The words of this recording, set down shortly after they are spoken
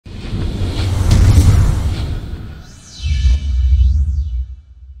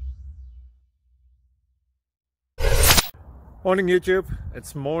Morning YouTube,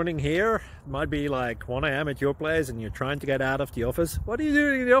 it's morning here. It might be like 1 a.m. at your place and you're trying to get out of the office. What are you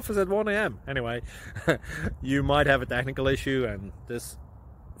doing in the office at 1 a.m? Anyway, you might have a technical issue and this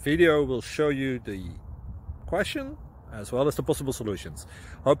video will show you the question as well as the possible solutions.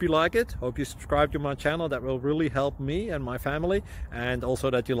 Hope you like it, hope you subscribe to my channel. That will really help me and my family, and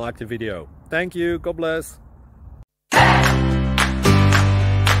also that you like the video. Thank you, God bless.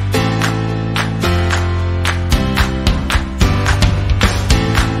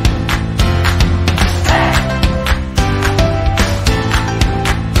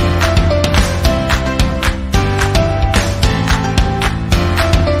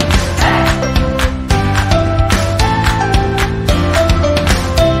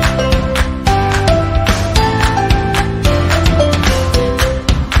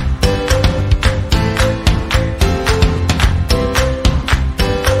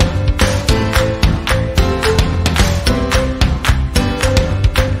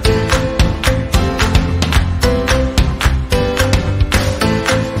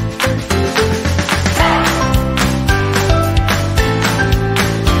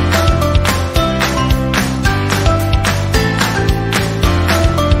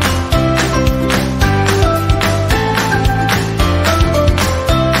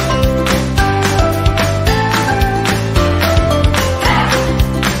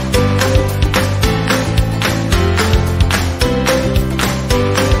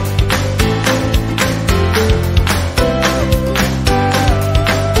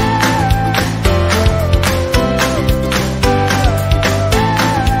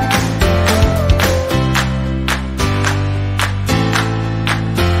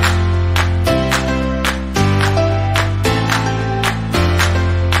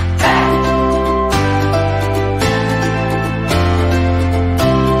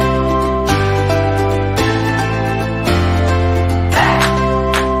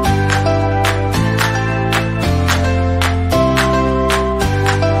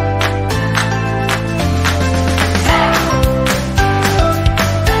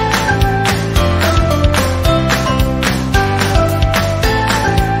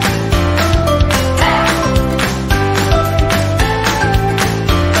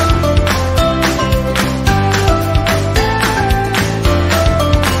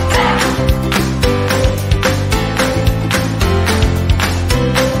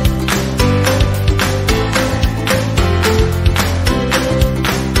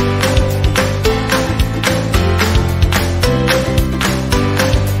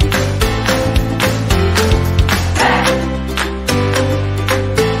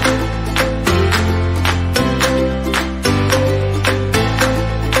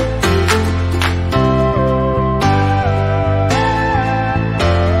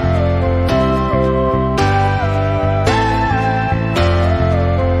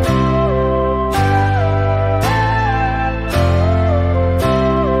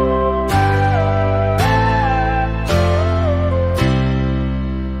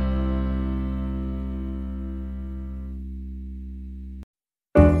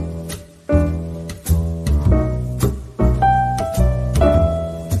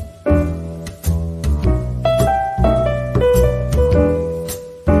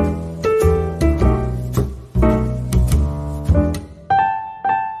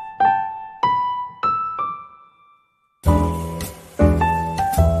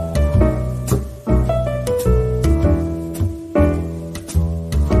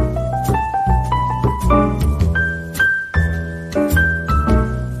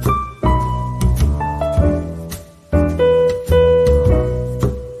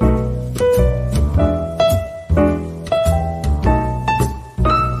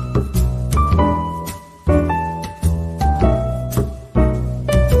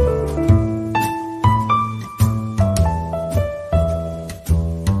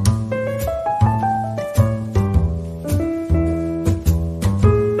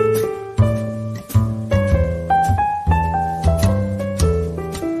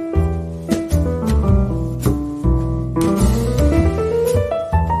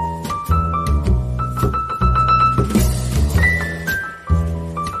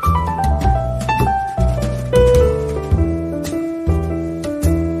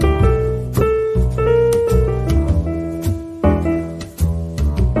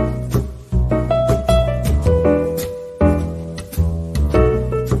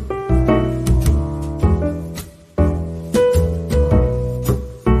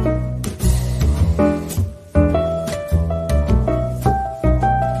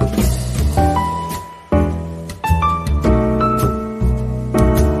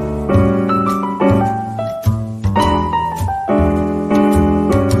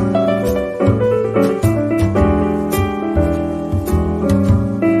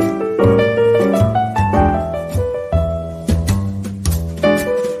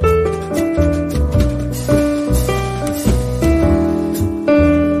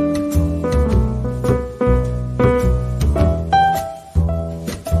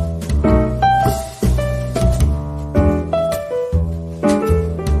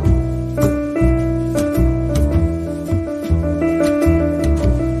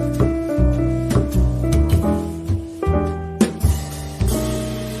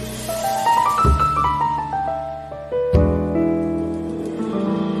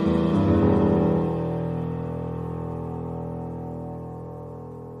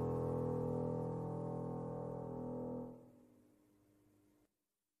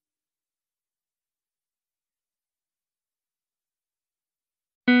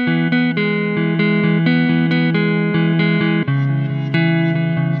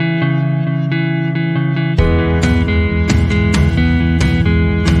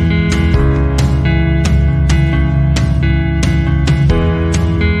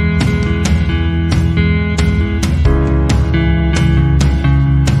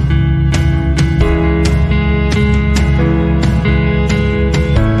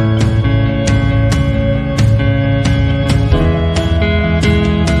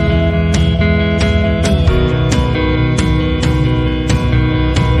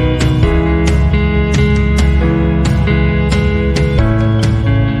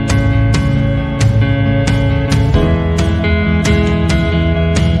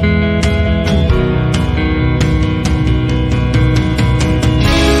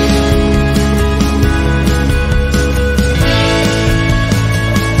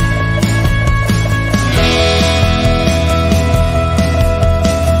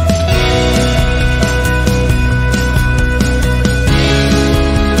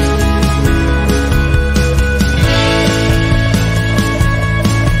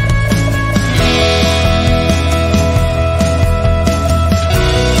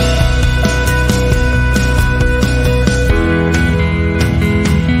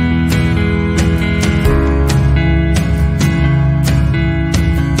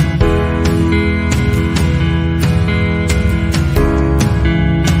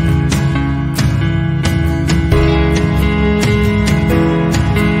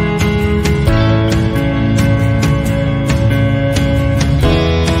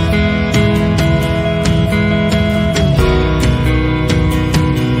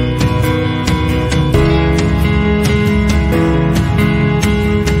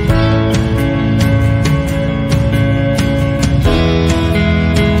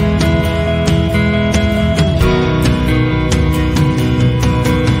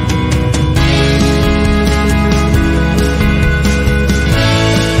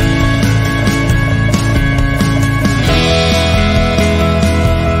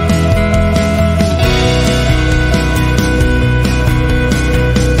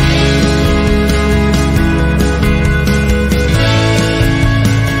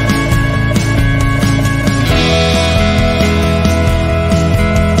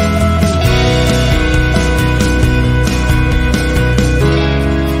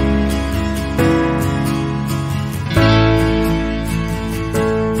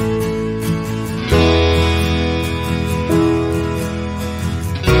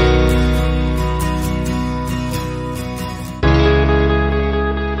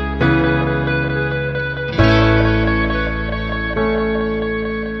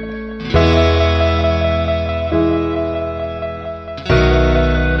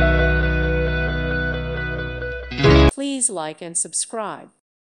 Please like and subscribe.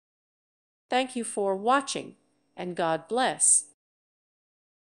 Thank you for watching, and God bless.